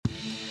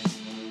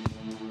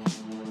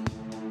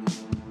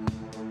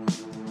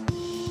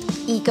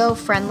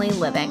eco-friendly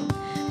living.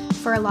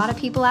 For a lot of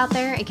people out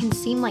there, it can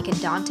seem like a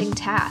daunting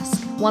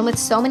task, one with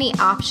so many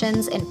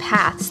options and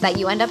paths that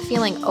you end up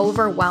feeling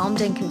overwhelmed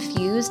and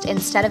confused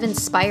instead of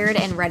inspired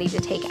and ready to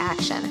take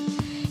action.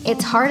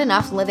 It's hard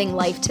enough living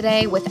life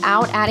today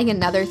without adding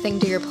another thing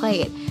to your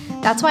plate.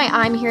 That's why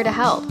I'm here to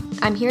help.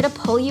 I'm here to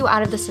pull you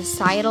out of the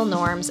societal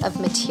norms of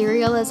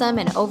materialism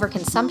and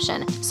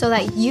overconsumption so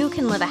that you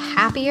can live a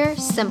happier,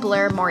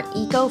 simpler, more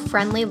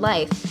eco-friendly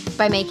life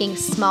by making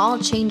small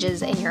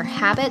changes in your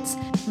habits,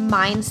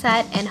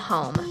 mindset, and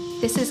home.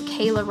 This is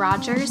Kayla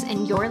Rogers,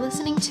 and you're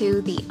listening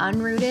to the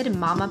Unrooted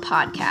Mama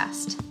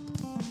Podcast.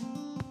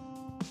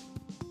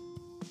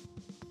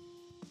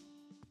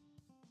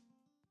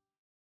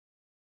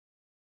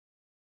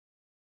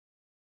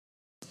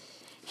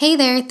 Hey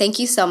there, thank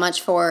you so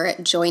much for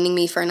joining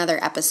me for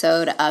another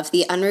episode of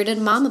the Unrooted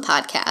Mama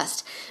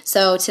Podcast.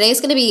 So today's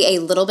going to be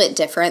a little bit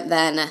different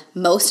than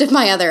most of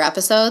my other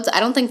episodes. I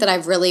don't think that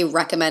I've really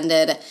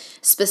recommended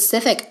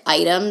specific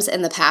items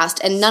in the past,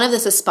 and none of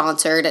this is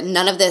sponsored.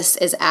 None of this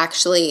is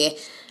actually,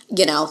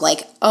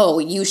 oh,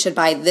 you should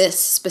buy this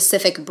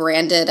specific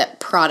branded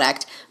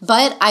product.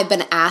 But I've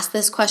been asked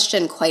this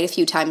question quite a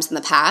few times in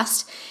the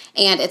past,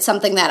 and it's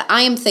something that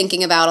I am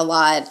thinking about a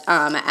lot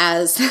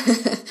as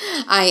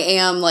I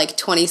am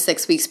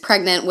 26 weeks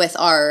pregnant with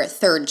our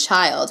third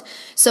child.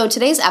 So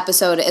today's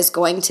episode is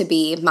going to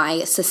be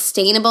my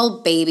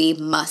sustainable baby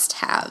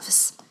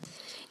must-haves.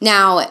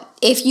 Now,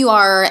 if you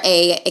are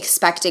a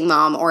expecting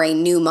mom or a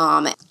new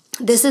mom,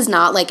 this is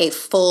not like a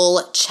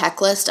full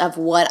checklist of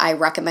what I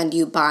recommend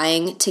you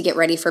buying to get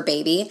ready for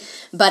baby,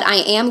 but I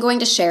am going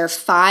to share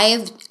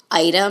 5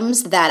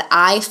 items that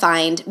I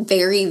find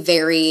very,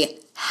 very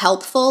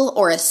helpful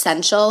or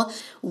essential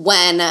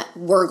when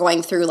we're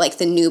going through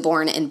the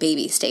newborn and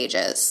baby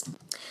stages.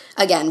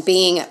 Again,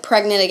 being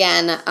pregnant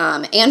again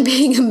and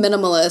being a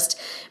minimalist,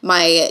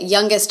 my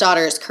youngest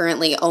daughter is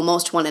currently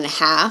almost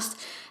 1.5.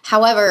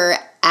 However,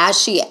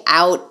 as she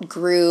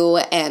outgrew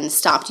and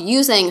stopped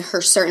using her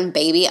certain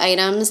baby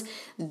items,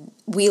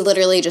 we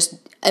literally just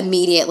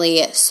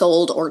immediately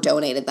sold or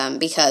donated them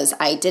because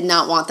I did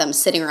not want them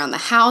sitting around the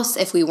house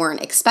if we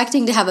weren't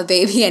expecting to have a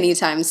baby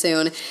anytime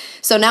soon.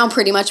 So now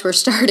pretty much we're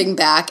starting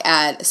back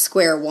at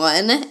square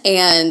one,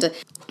 and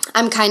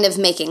I'm kind of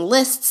making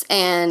lists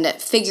and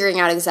figuring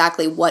out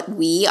exactly what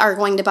we are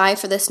going to buy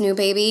for this new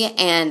baby.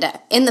 And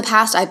in the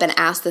past, I've been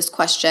asked this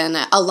question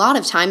a lot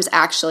of times,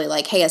 actually,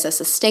 hey, as a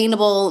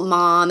sustainable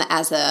mom,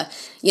 as a,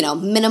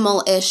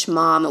 minimal-ish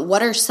mom,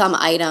 what are some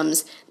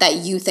items that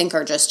you think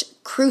are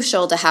just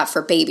crucial to have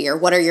for baby, or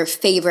what are your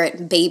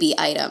favorite baby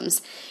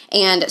items?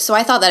 And so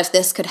I thought that if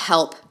this could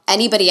help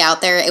anybody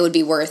out there, it would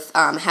be worth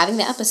having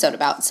the episode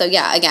about. So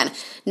yeah, again,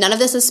 none of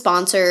this is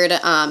sponsored.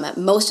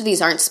 Most of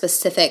these aren't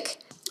specific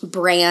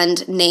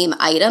brand name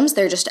items.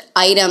 They're just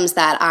items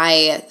that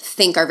I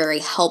think are very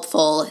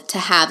helpful to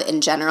have in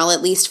general,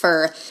 at least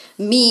for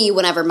me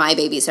whenever my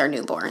babies are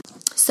newborn.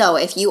 So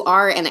if you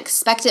are an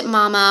expectant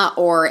mama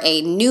or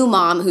a new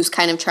mom who's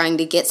kind of trying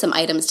to get some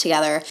items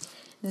together,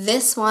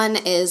 this one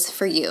is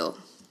for you.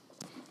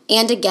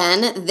 And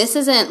again, this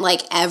isn't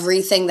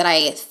everything that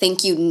I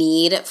think you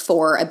need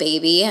for a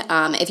baby.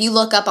 If you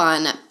look up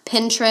on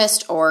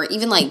Pinterest or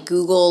even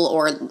Google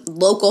or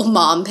local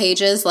mom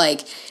pages,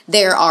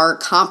 there are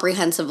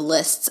comprehensive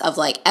lists of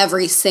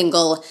every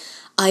single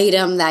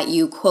item that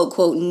you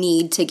quote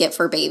need to get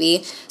for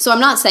baby. So I'm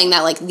not saying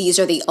that these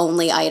are the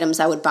only items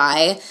I would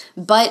buy,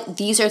 but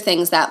these are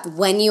things that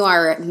when you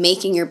are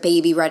making your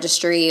baby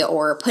registry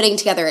or putting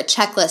together a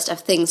checklist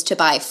of things to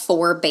buy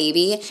for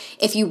baby,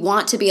 if you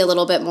want to be a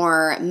little bit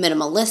more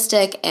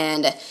minimalistic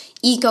and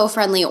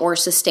eco-friendly or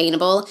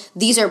sustainable,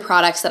 these are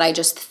products that I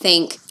just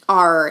think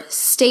are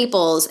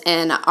staples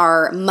and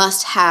are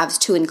must-haves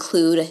to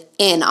include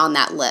in on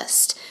that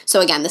list. So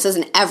again, this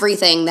isn't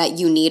everything that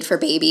you need for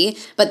baby,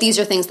 but these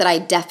are things that I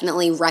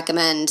definitely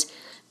recommend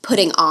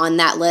putting on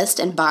that list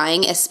and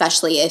buying,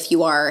 especially if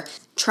you are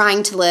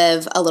trying to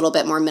live a little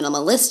bit more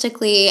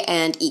minimalistically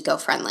and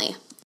eco-friendly.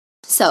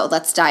 So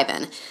let's dive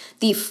in.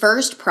 The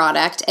first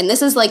product, and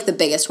this is the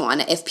biggest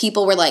one, if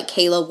people were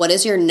Kayla, what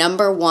is your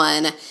number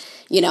one,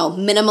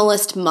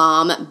 minimalist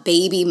mom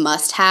baby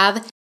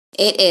must-have?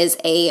 It is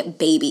a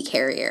baby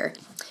carrier.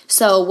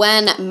 So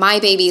when my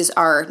babies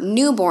are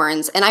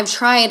newborns, and I've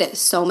tried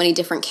so many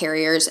different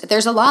carriers,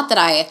 there's a lot that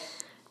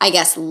I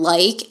guess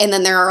and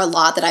then there are a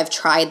lot that I've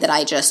tried that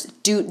I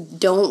just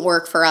don't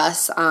work for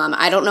us.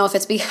 I don't know if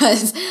it's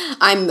because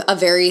I'm a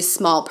very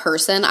small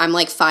person. I'm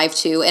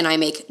 5'2", and I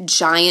make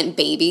giant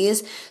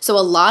babies. So a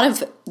lot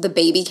of the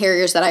baby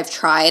carriers that I've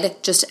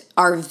tried just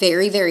are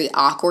very, very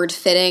awkward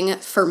fitting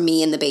for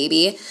me and the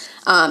baby.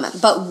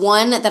 But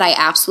one that I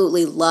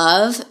absolutely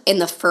love in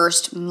the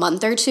first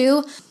month or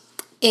two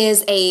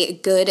is a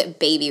good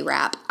baby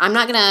wrap. I'm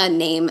not going to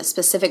name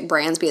specific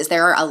brands because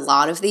there are a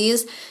lot of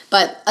these,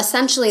 but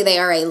essentially they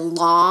are a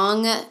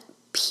long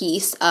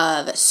piece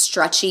of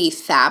stretchy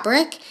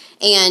fabric,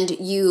 and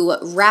you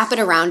wrap it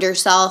around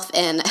yourself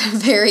in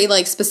very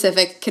like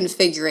specific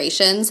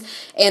configurations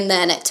and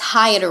then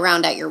tie it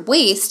around at your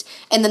waist,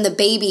 and then the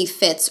baby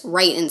fits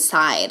right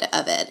inside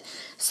of it.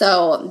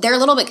 So they're a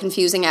little bit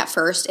confusing at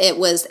first. It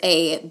was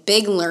a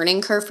big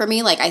learning curve for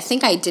me. Like, I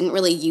think I didn't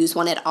really use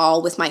one at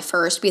all with my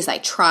first because I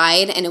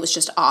tried and it was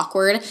just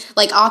awkward.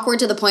 Like, awkward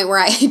to the point where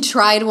I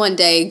tried one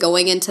day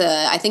going into,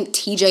 I think,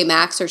 TJ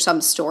Maxx or some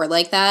store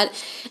like that.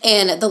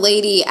 And the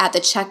lady at the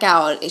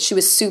checkout, she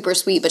was super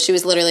sweet, but she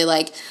was literally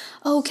like,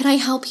 oh, can I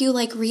help you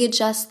like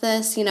readjust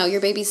this? You know, your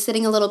baby's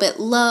sitting a little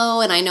bit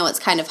low and I know it's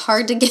kind of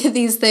hard to get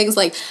these things.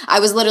 Like, I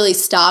was literally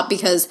stopped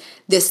because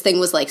this thing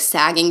was like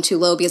sagging too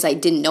low because I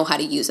didn't know how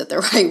to use it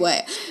the right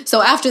way.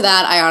 So after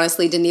that, I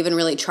honestly didn't even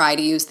really try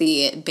to use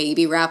the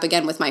baby wrap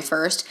again with my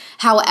first.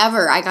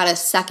 However, I got a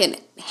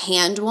second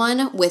hand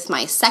one with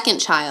my second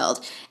child,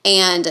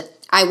 and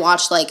I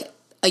watched like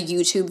a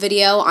YouTube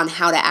video on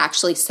how to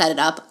actually set it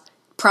up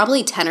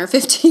probably 10 or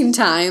 15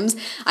 times.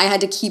 I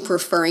had to keep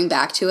referring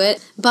back to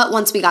it. But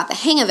once we got the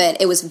hang of it,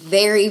 it was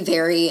very,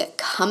 very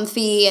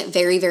comfy,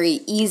 very,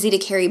 very easy to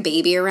carry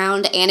baby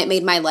around, and it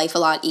made my life a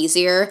lot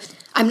easier.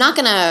 I'm not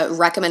going to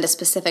recommend a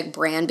specific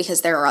brand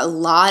because there are a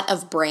lot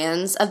of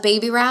brands of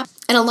baby wrap,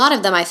 and a lot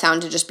of them I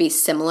found to just be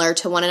similar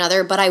to one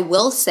another. But I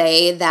will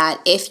say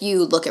that if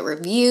you look at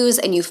reviews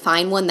and you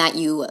find one that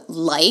you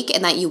like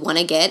and that you want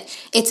to get,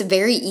 it's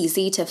very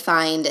easy to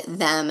find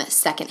them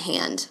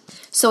secondhand.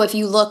 So if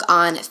you look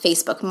on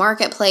Facebook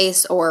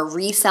Marketplace or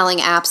reselling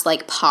apps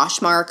like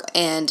Poshmark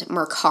and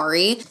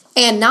Mercari,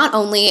 and not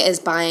only is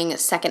buying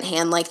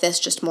secondhand like this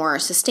just more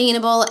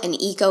sustainable and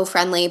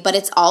eco-friendly, but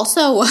it's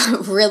also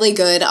really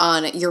good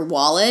on your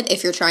wallet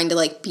if you're trying to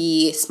like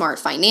be smart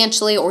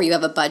financially or you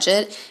have a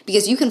budget,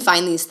 because you can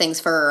find these things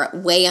for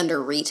way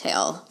under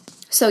retail.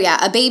 So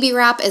yeah, a baby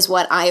wrap is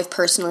what I have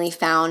personally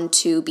found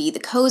to be the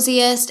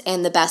coziest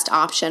and the best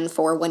option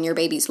for when your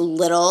baby's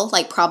little,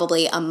 like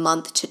probably a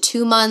month to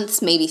 2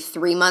 months, maybe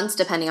 3 months,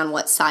 depending on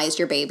what size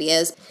your baby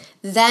is.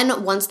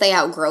 Then once they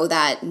outgrow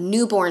that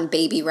newborn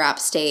baby wrap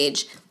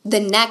stage,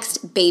 the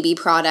next baby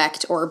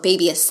product or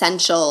baby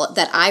essential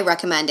that I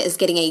recommend is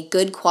getting a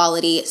good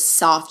quality,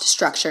 soft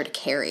structured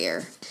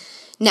carrier.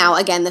 Now,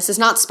 again, this is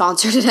not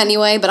sponsored in any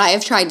way, but I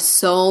have tried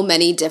so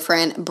many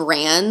different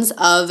brands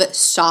of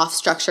soft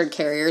structured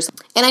carriers.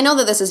 And I know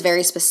that this is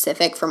very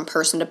specific from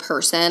person to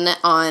person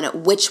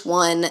on which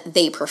one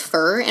they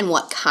prefer and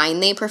what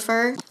kind they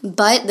prefer.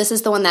 But this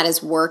is the one that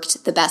has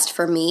worked the best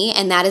for me,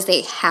 and that is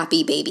a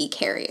Happy Baby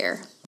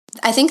carrier.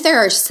 I think there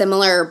are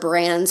similar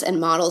brands and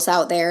models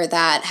out there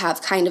that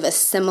have kind of a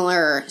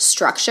similar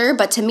structure,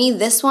 but to me,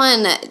 this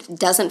one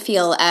doesn't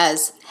feel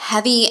as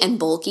heavy and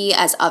bulky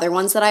as other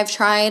ones that I've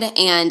tried,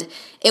 and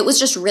it was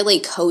just really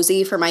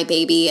cozy for my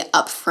baby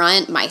up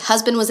front. My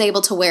husband was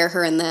able to wear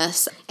her in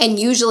this, and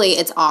usually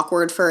it's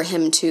awkward for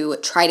him to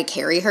try to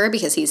carry her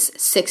because he's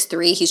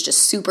 6'3", he's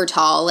just super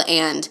tall,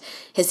 and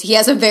he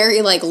has a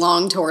very like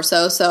long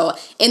torso, so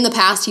in the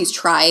past he's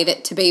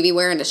tried to baby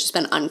wear and it's just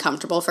been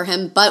uncomfortable for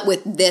him, but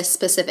with this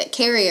specific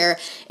carrier,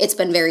 it's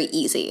been very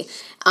easy.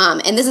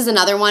 And this is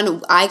another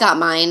one, I got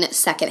mine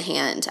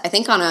secondhand, I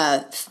think on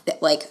a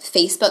like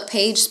Facebook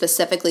page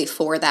specifically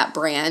for that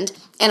brand.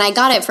 And I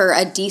got it for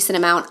a decent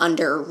amount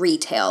under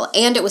retail,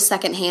 and it was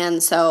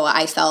secondhand, so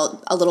I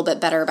felt a little bit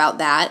better about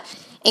that.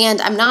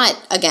 And I'm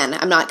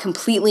not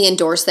completely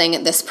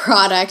endorsing this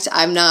product.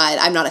 I'm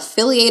not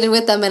affiliated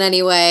with them in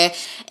any way.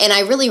 And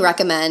I really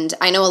recommend,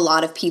 I know a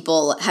lot of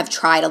people have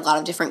tried a lot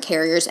of different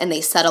carriers and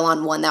they settle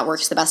on one that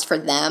works the best for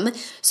them.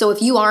 So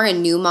if you are a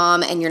new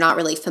mom and you're not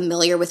really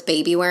familiar with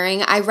baby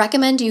wearing, I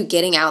recommend you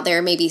getting out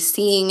there, maybe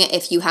seeing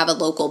if you have a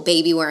local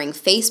baby wearing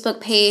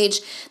Facebook page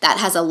that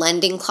has a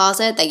lending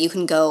closet that you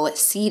can go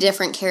see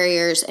different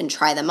carriers and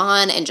try them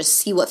on and just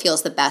see what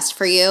feels the best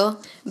for you.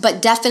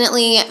 But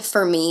definitely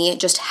for me,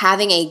 just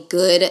having a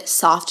good,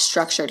 soft,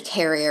 structured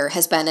carrier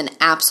has been an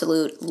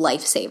absolute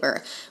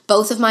lifesaver.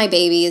 Both of my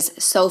babies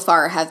so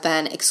far have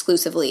been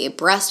exclusively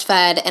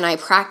breastfed, and I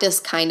practice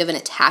kind of an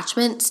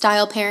attachment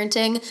style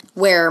parenting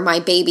where my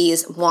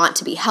babies want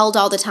to be held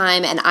all the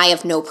time, and I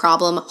have no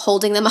problem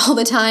holding them all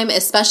the time,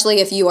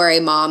 especially if you are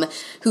a mom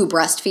who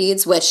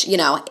breastfeeds, which, you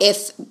know,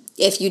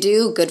 if you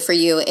do, good for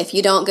you. If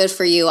you don't, good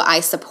for you. I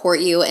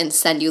support you and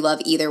send you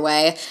love either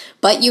way.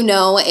 But you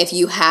know, if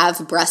you have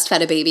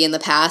breastfed a baby in the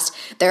past,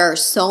 there are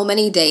so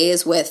many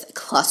days with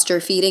cluster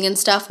feeding and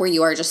stuff where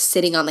you are just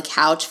sitting on the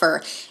couch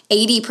for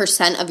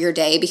 80% of your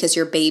day because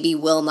your baby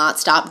will not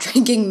stop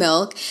drinking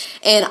milk.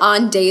 And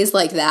on days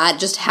like that,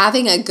 just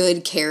having a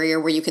good carrier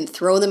where you can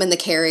throw them in the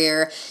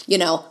carrier, you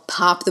know,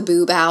 pop the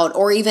boob out,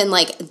 or even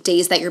like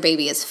days that your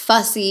baby is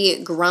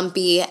fussy,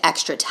 grumpy,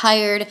 extra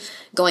tired,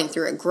 going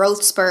through a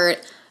growth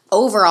spurt.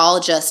 Overall,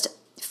 just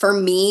for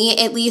me,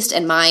 at least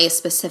in my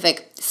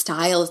specific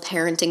style of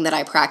parenting that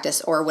I practice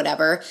or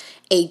whatever,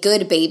 a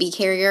good baby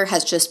carrier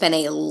has just been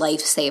a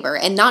lifesaver,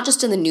 and not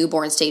just in the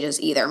newborn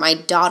stages either. My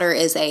daughter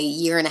is a 1.5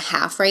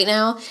 years right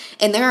now,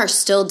 and there are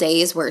still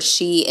days where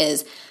she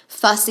is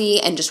fussy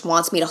and just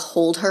wants me to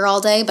hold her all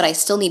day, but I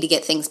still need to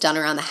get things done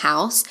around the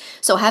house.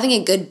 So having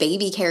a good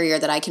baby carrier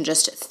that I can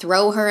just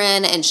throw her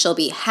in and she'll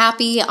be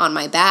happy on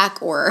my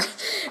back or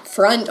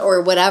front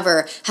or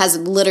whatever has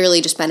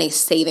literally just been a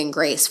saving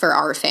grace for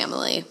our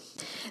family.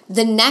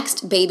 The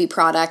next baby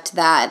product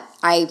that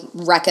I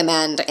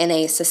recommend and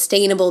a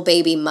sustainable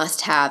baby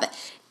must have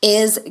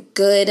is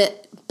good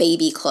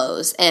baby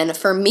clothes. And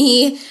for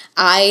me,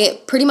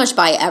 I pretty much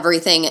buy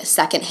everything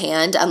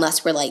secondhand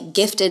unless we're like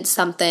gifted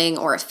something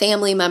or a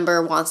family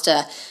member wants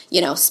to,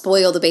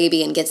 spoil the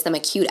baby and gets them a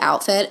cute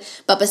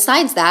outfit. But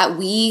besides that,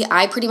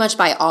 I pretty much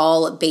buy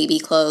all baby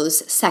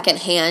clothes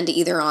secondhand,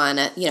 either on,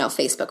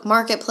 Facebook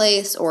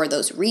Marketplace or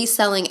those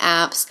reselling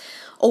apps,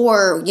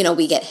 or,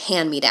 we get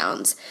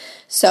hand-me-downs.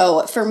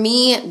 So for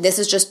me, this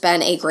has just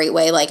been a great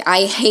way. Like,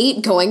 I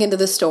hate going into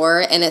the store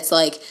and it's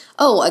like,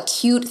 oh, a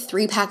cute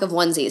 3-pack of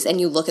onesies, and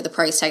you look at the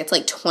price tag, it's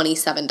like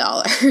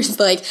 $27.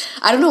 Like,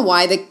 I don't know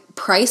why the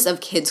price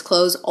of kids'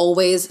 clothes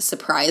always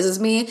surprises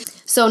me.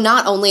 So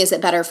not only is it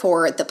better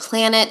for the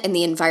planet and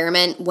the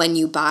environment when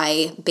you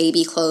buy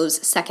baby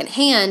clothes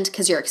secondhand,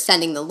 because you're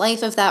extending the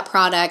life of that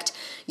product,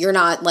 you're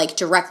not like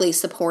directly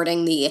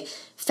supporting the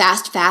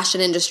fast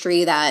fashion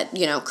industry that,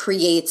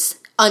 creates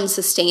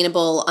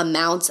unsustainable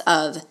amounts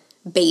of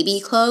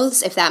baby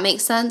clothes, if that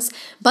makes sense.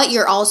 But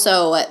you're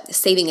also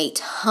saving a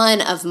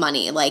ton of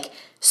money, like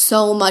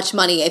so much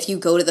money if you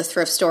go to the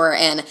thrift store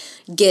and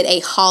get a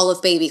haul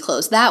of baby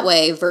clothes that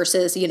way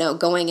versus,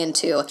 going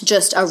into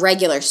just a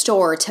regular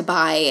store to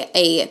buy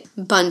a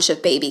bunch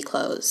of baby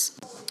clothes.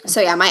 So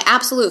yeah, my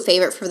absolute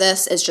favorite for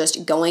this is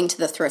just going to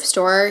the thrift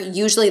store.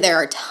 Usually there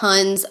are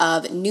tons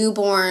of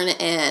newborn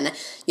and,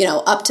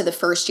 up to the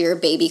first year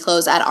baby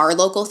clothes at our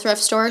local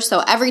thrift store.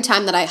 So every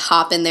time that I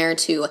hop in there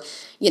to,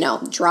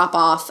 drop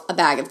off a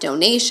bag of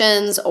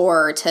donations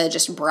or to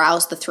just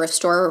browse the thrift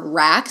store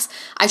racks,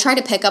 I try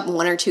to pick up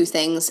 1 or 2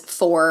 things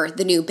for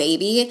the new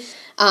baby.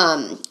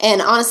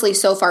 And honestly,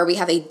 so far we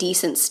have a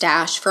decent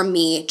stash from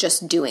me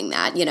just doing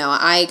that.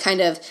 I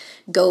kind of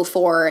go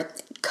for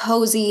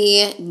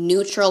cozy,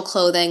 neutral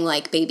clothing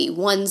like baby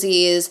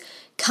onesies,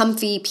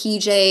 comfy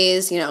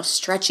PJs,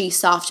 stretchy,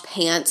 soft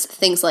pants,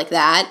 things like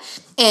that.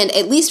 And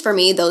at least for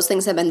me, those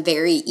things have been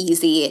very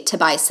easy to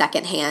buy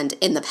secondhand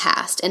in the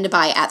past and to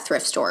buy at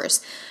thrift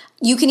stores.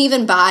 You can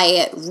even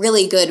buy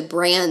really good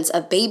brands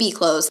of baby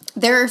clothes.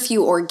 There are a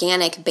few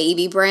organic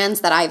baby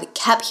brands that I've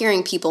kept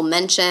hearing people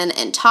mention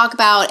and talk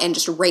about and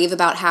just rave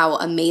about how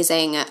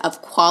amazing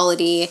of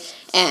quality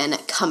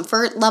and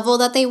comfort level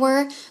that they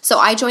were. So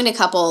I joined a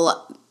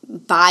couple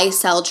buy,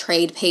 sell,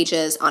 trade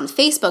pages on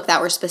Facebook that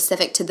were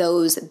specific to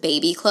those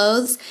baby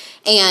clothes.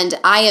 And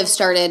I have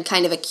started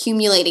kind of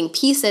accumulating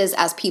pieces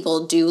as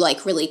people do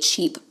like really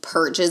cheap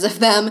purges of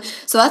them.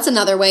 So that's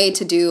another way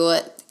to do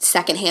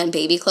secondhand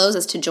baby clothes,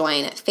 is to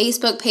join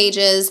Facebook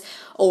pages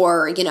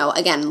or,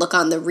 again, look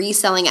on the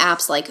reselling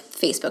apps like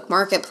Facebook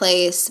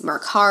Marketplace,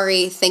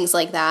 Mercari, things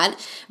like that.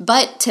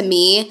 But to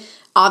me,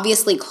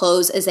 obviously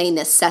clothes is a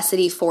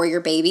necessity for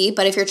your baby,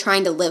 but if you're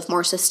trying to live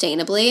more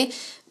sustainably,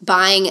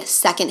 buying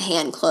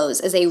secondhand clothes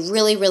is a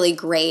really, really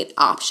great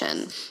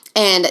option.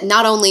 And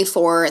not only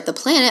for the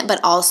planet, but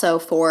also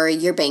for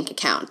your bank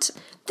account.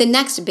 The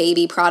next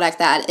baby product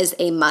that is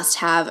a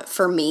must-have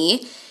for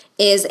me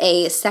is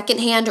a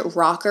secondhand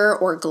rocker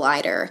or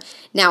glider.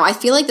 Now, I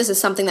feel like this is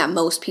something that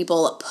most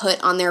people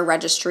put on their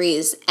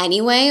registries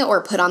anyway,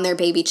 or put on their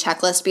baby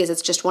checklist, because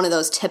it's just one of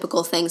those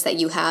typical things that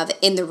you have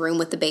in the room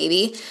with the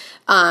baby.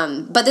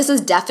 But this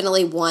is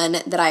definitely one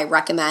that I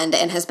recommend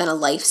and has been a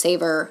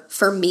lifesaver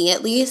for me,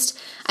 at least.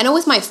 I know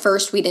with my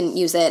first, we didn't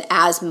use it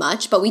as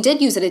much, but we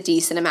did use it a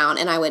decent amount.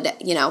 And I would,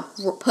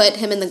 put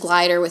him in the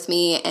glider with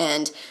me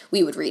and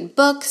we would read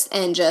books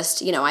and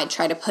just, I'd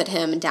try to put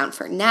him down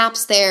for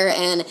naps there.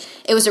 And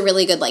it was a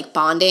really good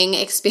bonding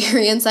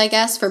experience, I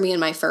guess, for me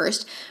and my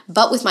first.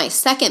 But with my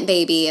second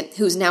baby,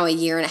 who's now 1.5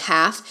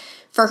 years,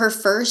 for her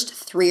first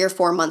 3 or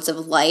 4 months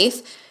of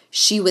life,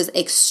 she was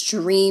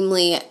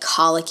extremely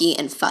colicky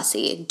and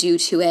fussy due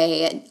to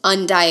a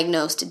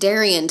undiagnosed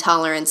dairy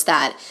intolerance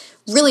that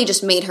really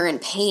just made her in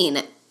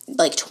pain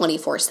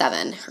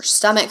 24/7. Her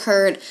stomach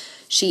hurt.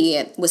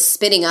 She was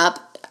spitting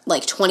up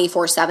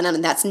 24/7. I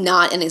mean, that's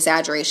not an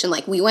exaggeration.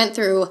 We went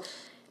through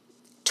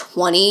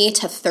 20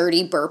 to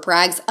 30 burp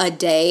rags a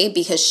day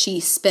because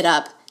she spit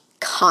up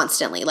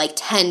constantly,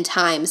 10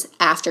 times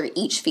after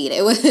each feed.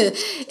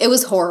 It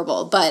was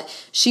horrible, but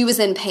she was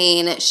in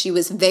pain. She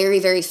was very,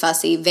 very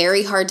fussy,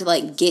 very hard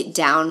to get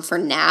down for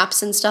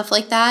naps and stuff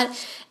like that.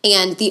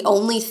 And the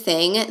only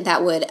thing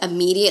that would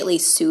immediately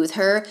soothe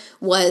her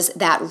was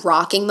that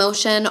rocking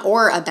motion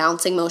or a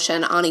bouncing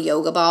motion on a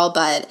yoga ball,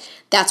 but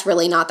that's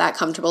really not that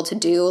comfortable to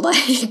do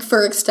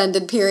for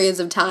extended periods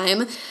of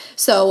time.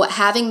 So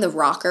having the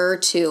rocker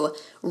to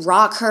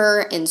rock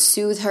her and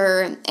soothe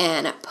her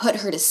and put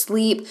her to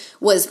sleep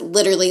was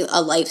literally a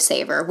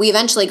lifesaver. We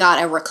eventually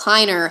got a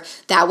recliner.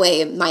 That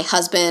way my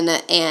husband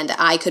and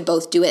I could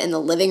both do it in the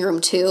living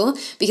room too,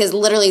 because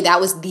literally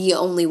that was the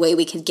only way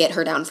we could get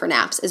her down for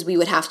naps, is we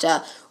would have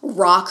to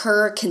rock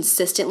her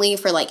consistently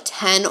for like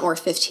 10 or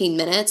 15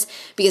 minutes,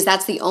 because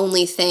that's the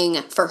only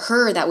thing for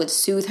her that would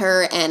soothe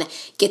her and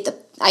get the,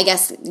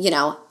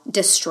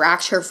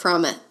 distract her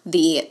from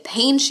the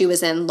pain she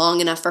was in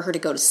long enough for her to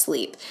go to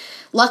sleep.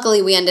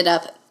 Luckily, we ended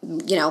up,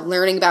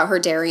 learning about her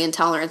dairy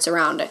intolerance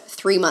around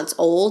 3 months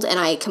old, and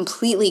I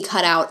completely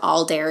cut out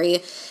all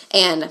dairy,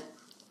 and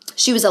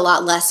she was a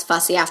lot less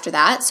fussy after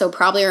that. So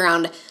probably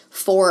around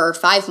 4 or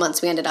 5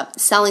 months, we ended up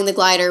selling the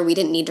glider. We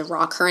didn't need to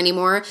rock her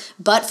anymore.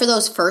 But for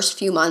those first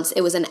few months,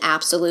 it was an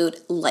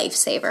absolute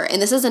lifesaver.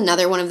 And this is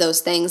another one of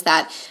those things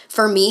that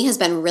for me has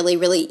been really,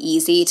 really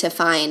easy to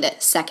find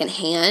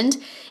secondhand.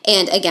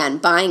 And again,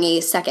 buying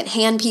a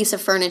secondhand piece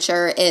of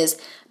furniture is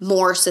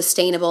more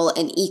sustainable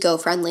and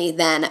eco-friendly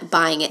than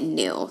buying it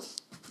new.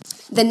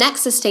 The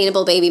next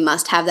sustainable baby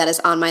must-have that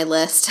is on my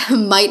list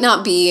might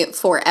not be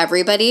for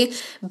everybody,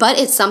 but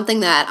it's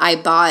something that I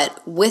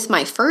bought with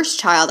my first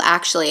child,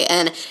 actually,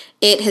 and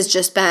it has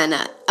just been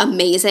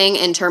amazing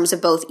in terms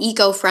of both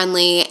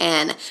eco-friendly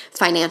and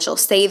financial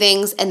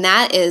savings, and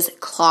that is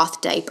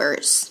cloth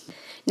diapers.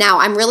 Now,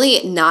 I'm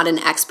really not an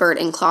expert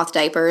in cloth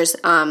diapers.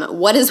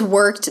 What has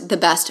worked the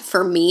best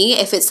for me,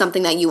 if it's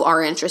something that you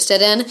are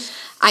interested in,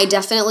 I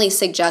definitely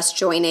suggest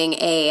joining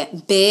a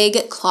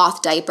big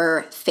cloth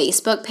diaper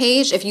Facebook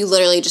page. If you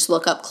literally just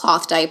look up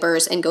cloth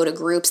diapers and go to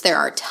groups, there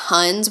are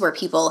tons where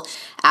people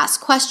ask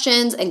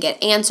questions and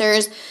get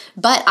answers.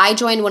 But I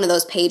joined one of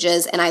those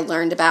pages and I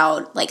learned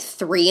about like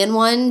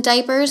 3-in-1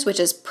 diapers,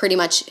 which is pretty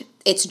much,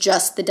 it's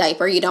just the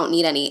diaper. You don't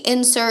need any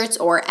inserts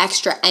or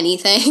extra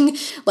anything.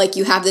 Like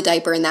you have the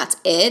diaper and that's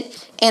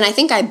it. And I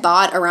think I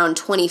bought around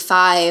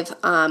 25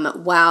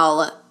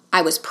 while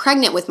I was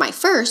pregnant with my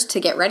first to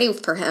get ready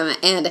for him,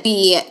 and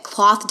the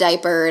cloth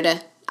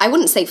diapered, I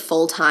wouldn't say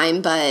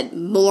full-time, but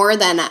more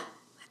than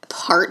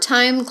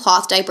part-time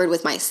cloth diapered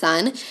with my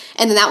son.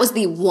 And then that was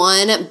the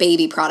one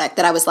baby product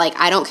that I was like,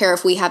 I don't care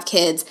if we have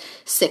kids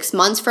 6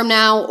 months from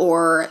now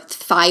or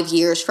 5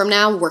 years from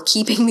now, we're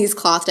keeping these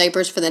cloth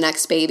diapers for the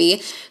next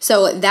baby.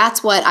 So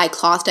that's what I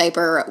cloth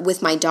diaper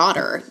with my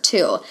daughter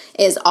too,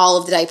 is all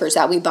of the diapers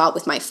that we bought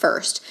with my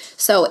first.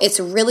 So it's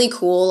really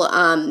cool.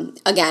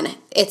 Again,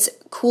 it's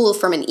cool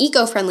from an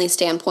eco-friendly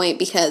standpoint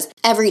because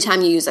every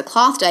time you use a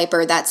cloth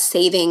diaper, that's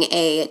saving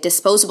a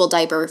disposable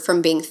diaper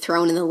from being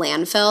thrown in the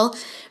landfill.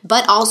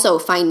 But also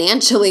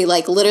financially,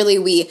 like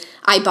literally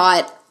I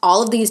bought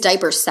all of these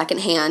diapers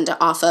secondhand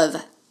off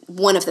of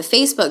one of the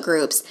Facebook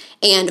groups,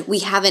 and we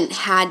haven't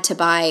had to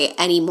buy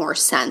any more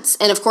since.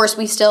 And of course,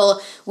 we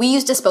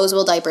use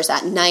disposable diapers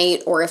at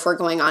night, or if we're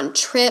going on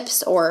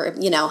trips, or,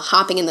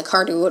 hopping in the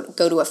car to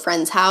go to a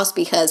friend's house,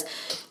 because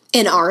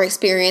in our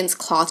experience,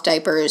 cloth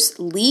diapers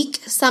leak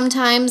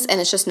sometimes,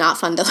 and it's just not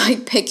fun to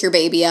like pick your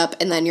baby up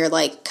and then you're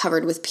like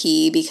covered with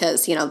pee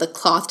because, the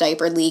cloth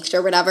diaper leaked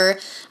or whatever.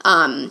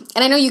 And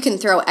I know you can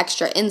throw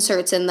extra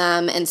inserts in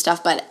them and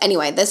stuff, but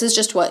anyway, this is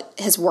just what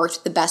has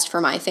worked the best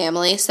for my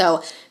family.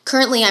 So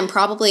currently I'm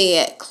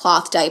probably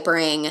cloth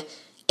diapering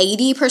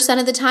 80%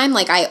 of the time.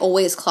 Like I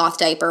always cloth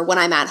diaper when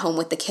I'm at home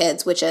with the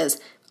kids, which is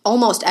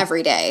almost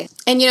every day.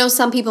 And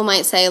some people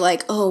might say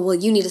like, oh, well,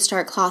 you need to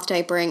start cloth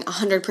diapering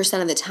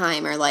 100% of the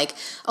time, or like,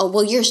 oh,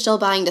 well, you're still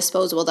buying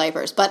disposable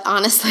diapers. But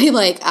honestly,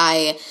 like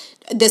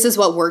this is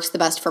what works the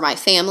best for my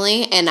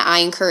family, and I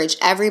encourage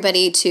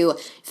everybody to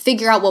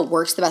figure out what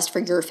works the best for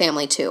your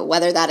family too,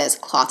 whether that is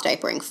cloth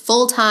diapering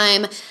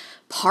full-time,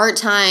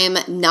 part-time,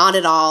 not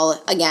at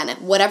all. Again,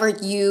 whatever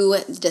you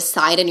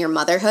decide in your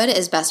motherhood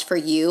is best for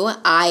you.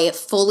 I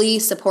fully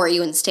support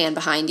you and stand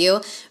behind you.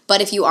 But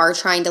if you are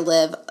trying to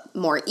live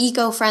more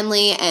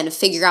eco-friendly and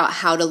figure out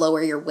how to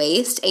lower your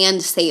waist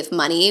and save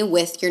money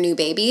with your new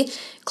baby,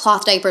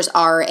 cloth diapers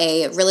are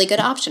a really good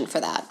option for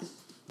that.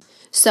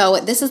 So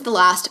this is the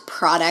last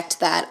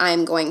product that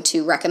I'm going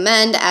to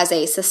recommend as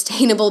a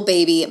sustainable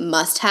baby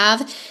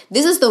must-have.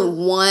 This is the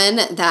one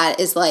that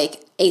is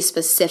like a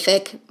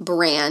specific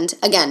brand.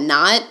 Again,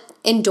 not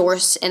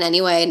endorsed in any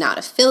way, not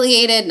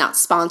affiliated, not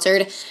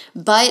sponsored,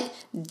 but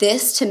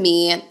this to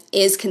me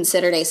is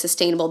considered a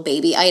sustainable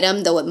baby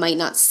item, though it might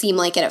not seem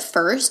like it at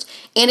first.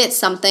 And it's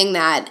something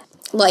that,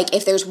 like,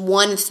 if there's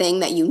one thing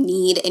that you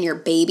need in your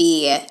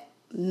baby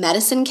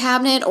medicine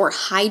cabinet or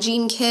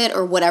hygiene kit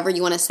or whatever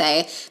you want to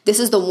say, this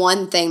is the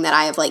one thing that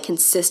I have like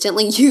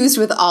consistently used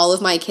with all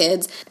of my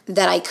kids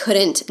that I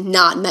couldn't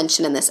not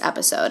mention in this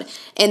episode.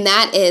 And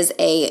that is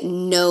a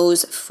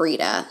nose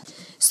Frida.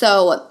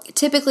 So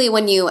typically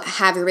when you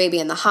have your baby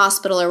in the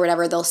hospital or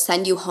whatever, they'll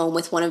send you home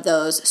with one of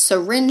those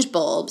syringe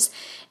bulbs.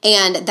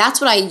 And that's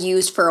what I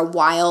used for a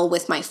while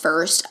with my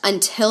first,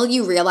 until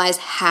you realize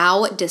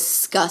how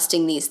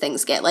disgusting these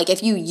things get. Like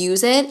if you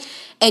use it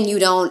and you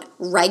don't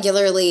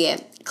regularly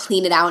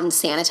clean it out and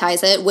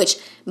sanitize it, which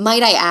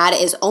might I add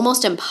is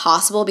almost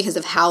impossible because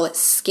of how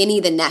skinny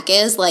the neck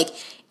is. Like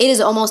it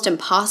is almost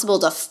impossible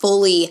to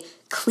fully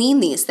clean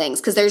these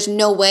things because there's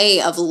no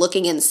way of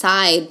looking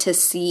inside to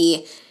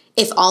see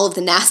if all of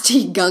the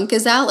nasty gunk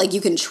is out. Like, you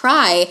can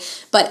try,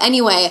 but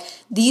anyway,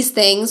 these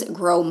things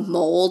grow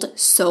mold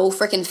so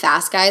freaking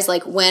fast, guys.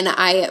 Like, when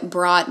I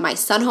brought my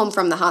son home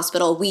from the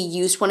hospital, we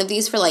used one of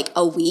these for like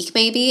a week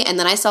maybe, and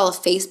then I saw a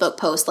Facebook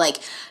post like,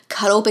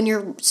 cut open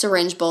your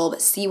syringe bulb,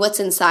 see what's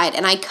inside,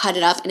 and I cut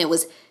it up and it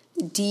was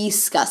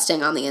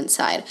disgusting on the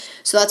inside.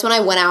 So that's when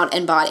I went out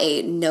and bought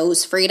a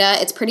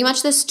NoseFrida. It's pretty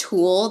much this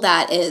tool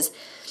that is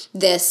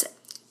this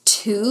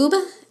tube,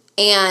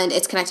 and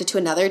it's connected to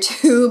another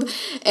tube,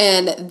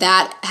 and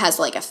that has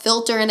like a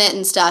filter in it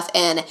and stuff,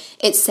 and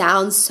it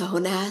sounds so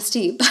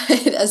nasty, but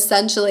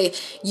essentially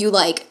you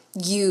like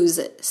use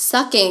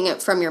sucking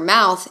from your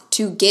mouth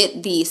to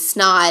get the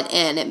snot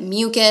and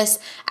mucus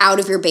out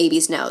of your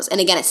baby's nose. And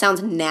again, it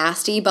sounds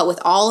nasty, but with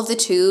all of the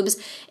tubes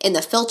and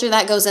the filter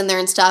that goes in there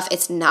and stuff,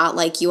 it's not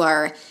like you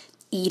are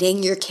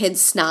eating your kid's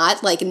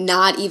snot, like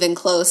not even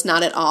close,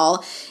 not at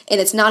all.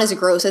 And it's not as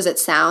gross as it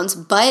sounds,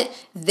 but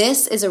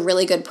this is a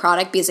really good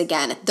product because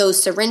again,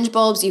 those syringe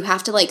bulbs, you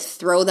have to like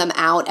throw them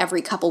out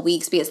every couple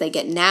weeks because they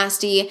get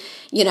nasty,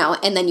 you know,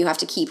 and then you have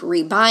to keep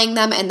rebuying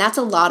them. And that's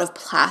a lot of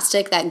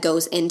plastic that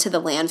goes into the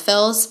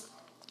landfills.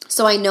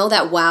 So I know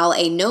that while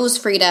a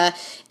NoseFrida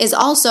is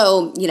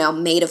also, you know,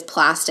 made of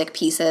plastic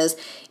pieces,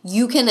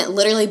 you can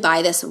literally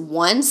buy this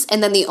once,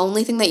 and then the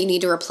only thing that you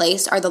need to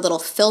replace are the little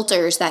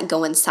filters that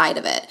go inside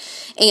of it.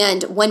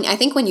 And I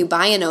think when you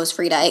buy a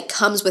NoseFrida, it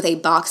comes with a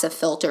box of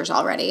filters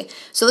already.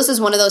 So this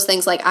is one of those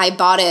things, like I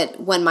bought it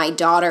when my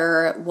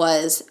daughter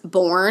was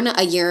born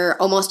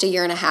almost a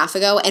year and a half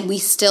ago, and we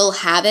still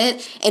have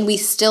it, and we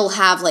still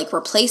have like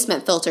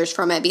replacement filters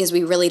from it because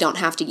we really don't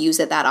have to use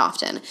it that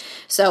often.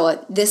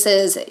 So this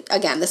is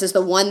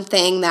the one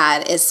thing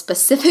that is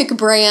specific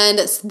brand,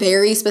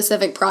 very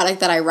specific product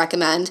that I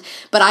recommend.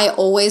 But I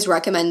always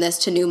recommend this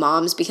to new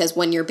moms because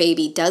when your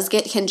baby does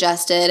get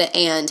congested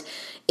and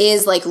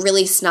is like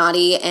really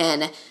snotty,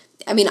 and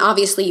I mean,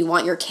 obviously you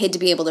want your kid to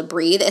be able to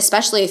breathe,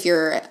 especially if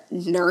you're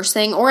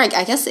nursing, or I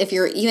guess if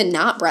you're even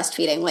not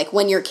breastfeeding, like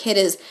when your kid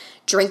is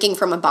drinking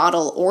from a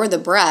bottle or the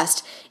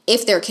breast,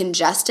 if they're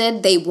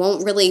congested, they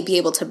won't really be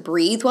able to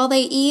breathe while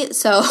they eat.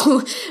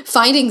 So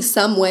finding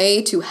some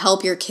way to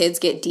help your kids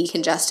get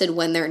decongested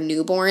when they're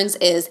newborns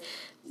is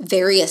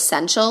very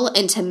essential.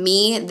 And to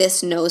me,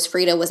 this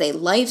NoseFrida was a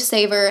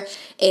lifesaver.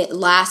 It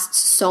lasts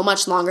so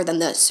much longer than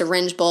the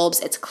syringe bulbs.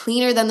 It's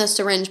cleaner than the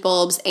syringe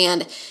bulbs.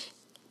 And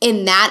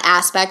in that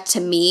aspect, to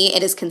me,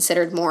 it is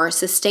considered more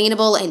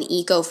sustainable and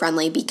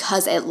eco-friendly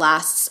because it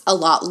lasts a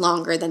lot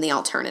longer than the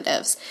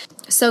alternatives.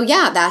 So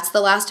yeah, that's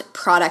the last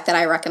product that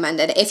I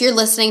recommended. If you're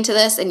listening to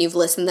this and you've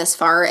listened this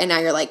far and now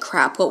you're like,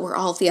 crap, what were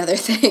all of the other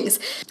things?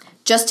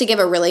 Just to give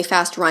a really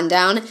fast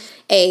rundown,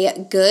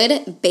 a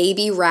good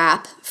baby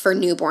wrap for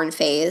newborn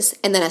phase,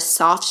 and then a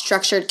soft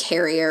structured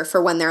carrier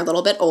for when they're a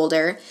little bit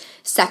older,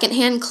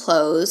 secondhand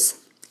clothes,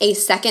 a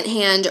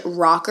secondhand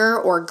rocker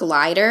or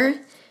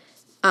glider,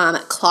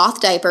 cloth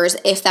diapers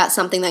if that's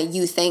something that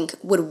you think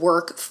would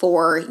work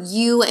for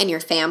you and your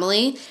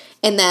family,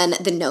 and then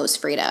the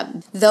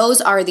NoseFrida.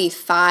 Those are the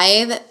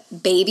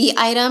 5 baby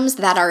items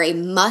that are a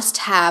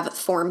must-have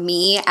for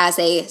me as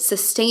a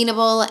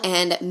sustainable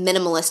and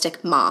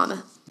minimalistic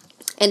mom.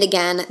 And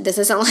again, this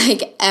isn't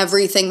like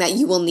everything that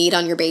you will need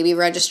on your baby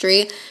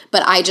registry,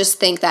 but I just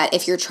think that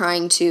if you're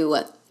trying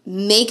to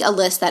make a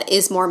list that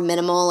is more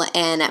minimal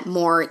and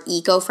more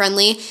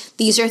eco-friendly,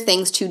 these are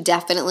things to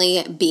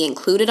definitely be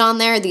included on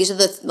there. These are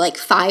the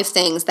 5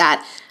 things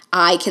that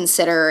I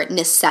consider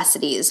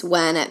necessities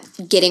when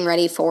getting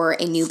ready for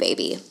a new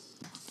baby.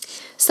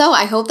 So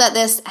I hope that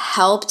this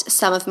helped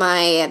some of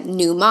my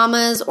new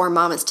mamas or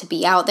mamas to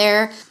be out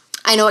there.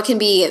 I know it can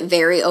be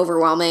very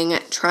overwhelming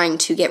trying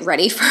to get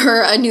ready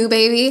for a new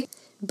baby,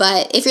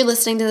 but if you're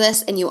listening to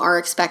this and you are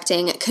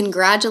expecting,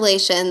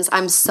 congratulations.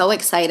 I'm so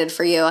excited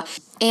for you.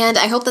 And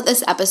I hope that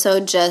this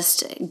episode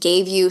just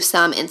gave you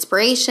some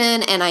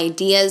inspiration and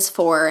ideas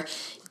for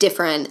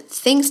different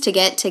things to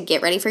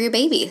get ready for your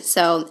baby.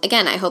 So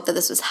again, I hope that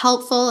this was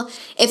helpful.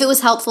 If it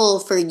was helpful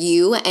for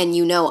you and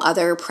you know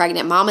other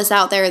pregnant mamas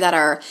out there that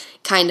are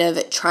kind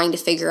of trying to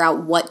figure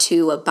out what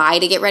to buy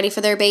to get ready for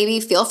their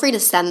baby, feel free to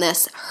send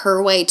this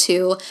her way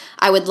too.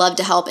 I would love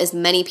to help as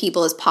many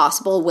people as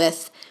possible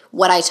with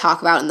what I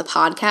talk about in the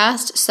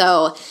podcast.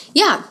 So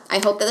yeah, I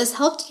hope that this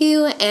helped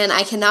you, and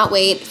I cannot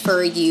wait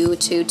for you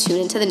to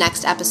tune into the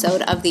next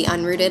episode of the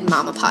Unrooted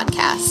Mama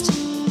podcast.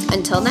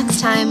 Until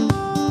next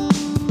time.